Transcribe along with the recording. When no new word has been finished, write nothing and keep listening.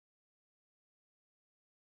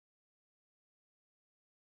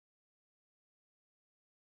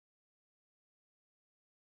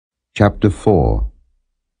Chapter 4.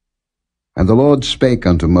 And the Lord spake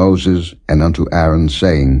unto Moses and unto Aaron,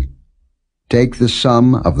 saying, Take the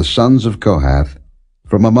sum of the sons of Kohath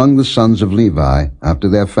from among the sons of Levi after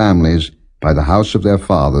their families by the house of their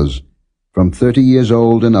fathers, from 30 years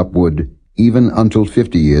old and upward, even until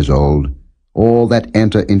 50 years old, all that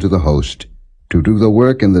enter into the host, to do the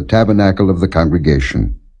work in the tabernacle of the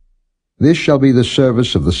congregation. This shall be the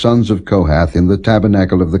service of the sons of Kohath in the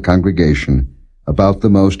tabernacle of the congregation, about the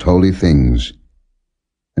most holy things.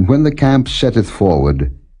 And when the camp setteth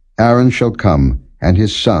forward, Aaron shall come, and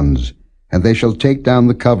his sons, and they shall take down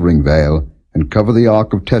the covering veil, and cover the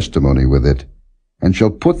ark of testimony with it, and shall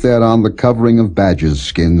put thereon the covering of badgers'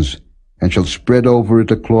 skins, and shall spread over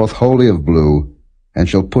it a cloth wholly of blue, and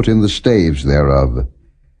shall put in the staves thereof.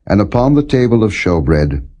 And upon the table of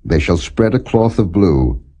showbread they shall spread a cloth of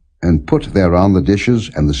blue, and put thereon the dishes,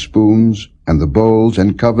 and the spoons, and the bowls,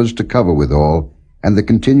 and covers to cover withal, and the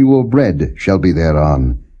continual bread shall be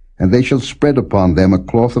thereon. And they shall spread upon them a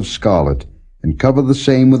cloth of scarlet, and cover the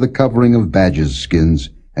same with a covering of badgers' skins,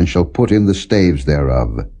 and shall put in the staves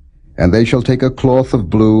thereof. And they shall take a cloth of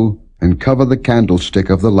blue, and cover the candlestick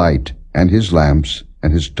of the light, and his lamps,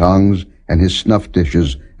 and his tongues, and his snuff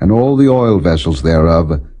dishes, and all the oil vessels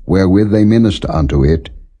thereof, wherewith they minister unto it.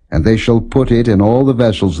 And they shall put it and all the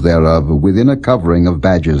vessels thereof within a covering of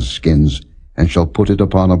badgers' skins, and shall put it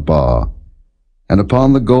upon a bar. And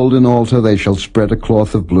upon the golden altar they shall spread a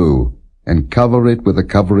cloth of blue, and cover it with a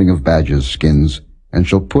covering of badgers' skins, and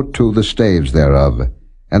shall put to the staves thereof.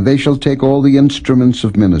 And they shall take all the instruments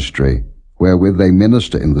of ministry, wherewith they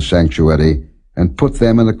minister in the sanctuary, and put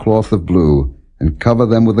them in a cloth of blue, and cover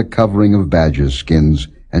them with a covering of badgers' skins,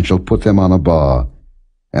 and shall put them on a bar.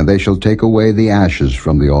 And they shall take away the ashes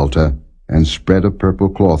from the altar, and spread a purple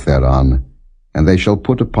cloth thereon. And they shall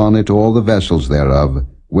put upon it all the vessels thereof,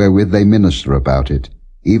 wherewith they minister about it,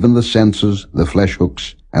 even the censers, the flesh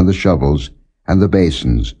hooks, and the shovels, and the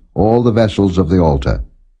basins, all the vessels of the altar.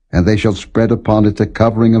 And they shall spread upon it a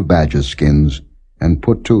covering of badgers' skins, and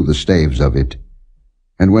put to the staves of it.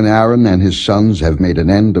 And when Aaron and his sons have made an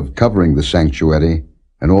end of covering the sanctuary,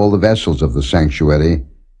 and all the vessels of the sanctuary,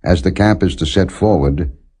 as the camp is to set forward,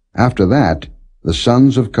 after that the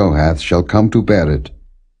sons of Kohath shall come to bear it,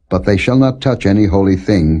 but they shall not touch any holy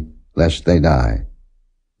thing, lest they die.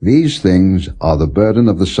 These things are the burden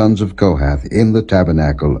of the sons of Kohath in the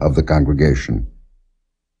tabernacle of the congregation.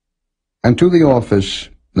 And to the office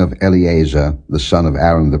of Eleazar, the son of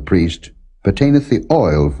Aaron the priest, pertaineth the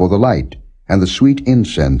oil for the light, and the sweet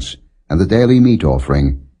incense, and the daily meat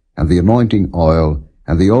offering, and the anointing oil,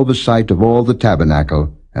 and the oversight of all the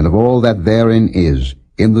tabernacle, and of all that therein is,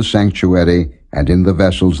 in the sanctuary, and in the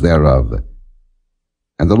vessels thereof.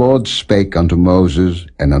 And the Lord spake unto Moses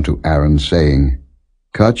and unto Aaron, saying,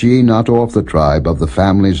 Cut ye not off the tribe of the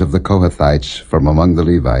families of the Kohathites from among the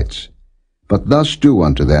Levites, but thus do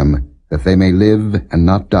unto them, that they may live and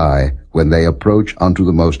not die when they approach unto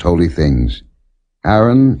the most holy things.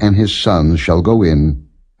 Aaron and his sons shall go in,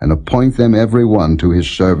 and appoint them every one to his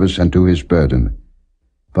service and to his burden.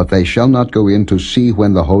 But they shall not go in to see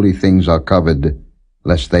when the holy things are covered,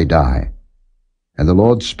 lest they die. And the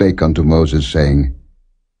Lord spake unto Moses, saying,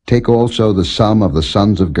 Take also the sum of the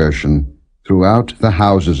sons of Gershon throughout the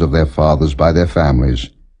houses of their fathers by their families.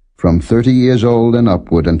 From 30 years old and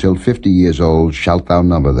upward until 50 years old shalt thou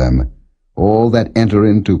number them, all that enter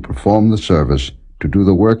in to perform the service, to do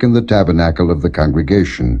the work in the tabernacle of the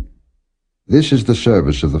congregation. This is the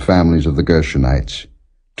service of the families of the Gershonites,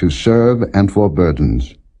 to serve and for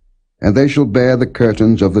burdens. And they shall bear the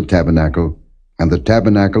curtains of the tabernacle, and the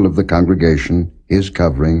tabernacle of the congregation, his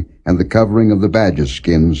covering, and the covering of the badgers'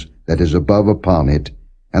 skins that is above upon it,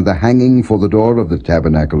 and the hanging for the door of the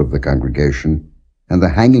tabernacle of the congregation, and the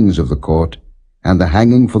hangings of the court, and the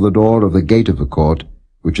hanging for the door of the gate of the court,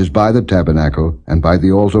 which is by the tabernacle, and by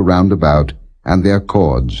the altar round about, and their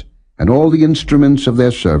cords, and all the instruments of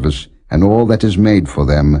their service, and all that is made for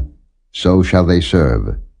them, so shall they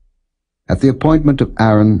serve. At the appointment of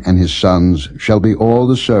Aaron and his sons shall be all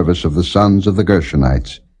the service of the sons of the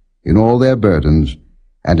Gershonites, in all their burdens,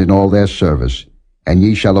 and in all their service, and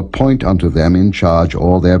ye shall appoint unto them in charge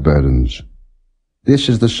all their burdens. This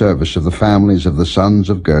is the service of the families of the sons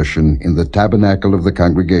of Gershon in the tabernacle of the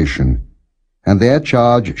congregation, and their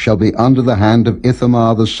charge shall be under the hand of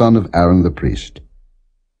Ithamar the son of Aaron the priest.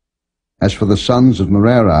 As for the sons of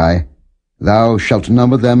Merari, thou shalt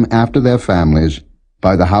number them after their families,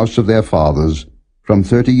 by the house of their fathers, from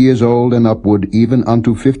 30 years old and upward even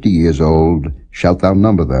unto 50 years old shalt thou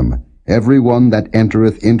number them, every one that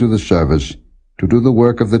entereth into the service, to do the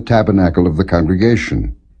work of the tabernacle of the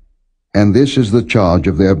congregation. And this is the charge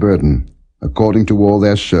of their burden, according to all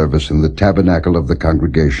their service in the tabernacle of the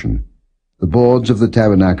congregation, the boards of the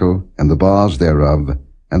tabernacle, and the bars thereof,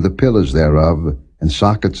 and the pillars thereof, and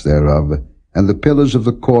sockets thereof, and the pillars of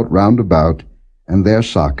the court round about, and their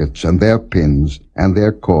sockets, and their pins, and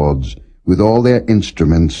their cords, with all their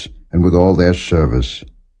instruments, and with all their service.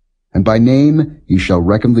 And by name ye shall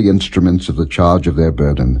reckon the instruments of the charge of their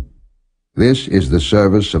burden. This is the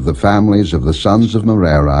service of the families of the sons of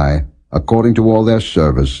Merari, according to all their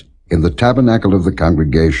service, in the tabernacle of the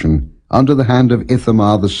congregation, under the hand of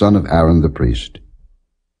Ithamar the son of Aaron the priest.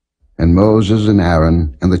 And Moses and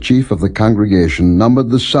Aaron and the chief of the congregation numbered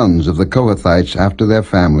the sons of the Kohathites after their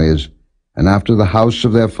families, and after the house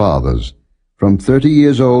of their fathers, from 30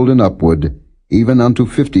 years old and upward, even unto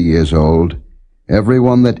 50 years old, every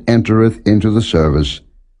one that entereth into the service,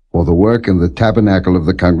 for the work in the tabernacle of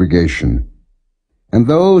the congregation. And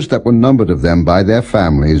those that were numbered of them by their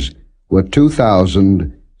families were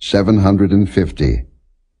 2,750.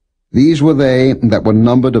 These were they that were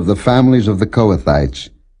numbered of the families of the Kohathites,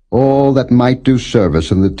 all that might do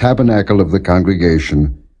service in the tabernacle of the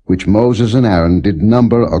congregation, which Moses and Aaron did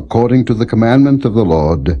number according to the commandment of the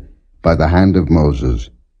Lord by the hand of Moses.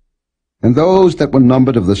 And those that were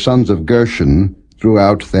numbered of the sons of Gershon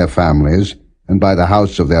throughout their families, and by the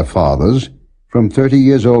house of their fathers, from 30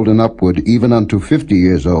 years old and upward, even unto 50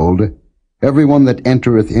 years old, every one that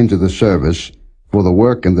entereth into the service, for the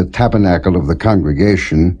work in the tabernacle of the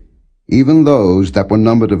congregation, even those that were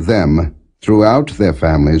numbered of them, throughout their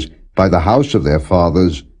families, by the house of their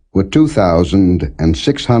fathers, were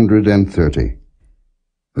 2,630.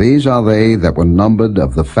 These are they that were numbered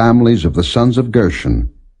of the families of the sons of Gershon,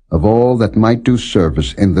 of all that might do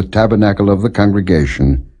service in the tabernacle of the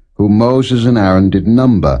congregation, whom Moses and Aaron did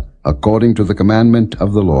number according to the commandment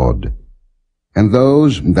of the Lord. And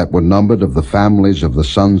those that were numbered of the families of the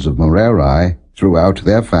sons of Merari, throughout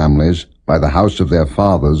their families, by the house of their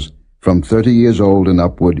fathers, from 30 years old and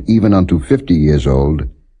upward, even unto 50 years old,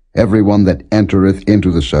 every one that entereth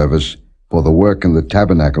into the service, for the work in the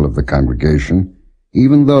tabernacle of the congregation,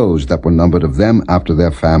 even those that were numbered of them after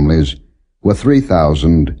their families, were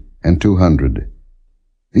 3,200.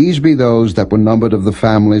 These be those that were numbered of the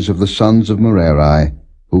families of the sons of Merari,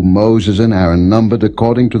 whom Moses and Aaron numbered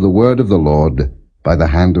according to the word of the Lord by the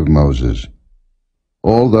hand of Moses.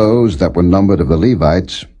 All those that were numbered of the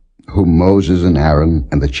Levites, whom Moses and Aaron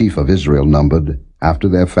and the chief of Israel numbered, after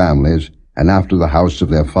their families, and after the house of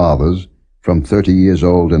their fathers, from 30 years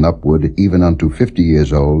old and upward, even unto 50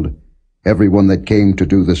 years old, every one that came to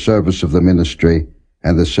do the service of the ministry,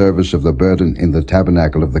 and the service of the burden in the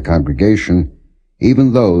tabernacle of the congregation,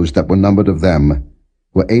 even those that were numbered of them,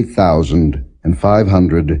 were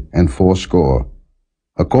 8,580.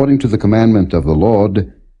 According to the commandment of the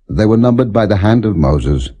Lord, they were numbered by the hand of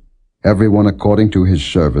Moses, every one according to his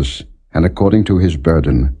service, and according to his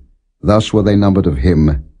burden. Thus were they numbered of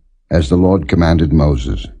him, as the Lord commanded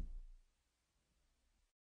Moses.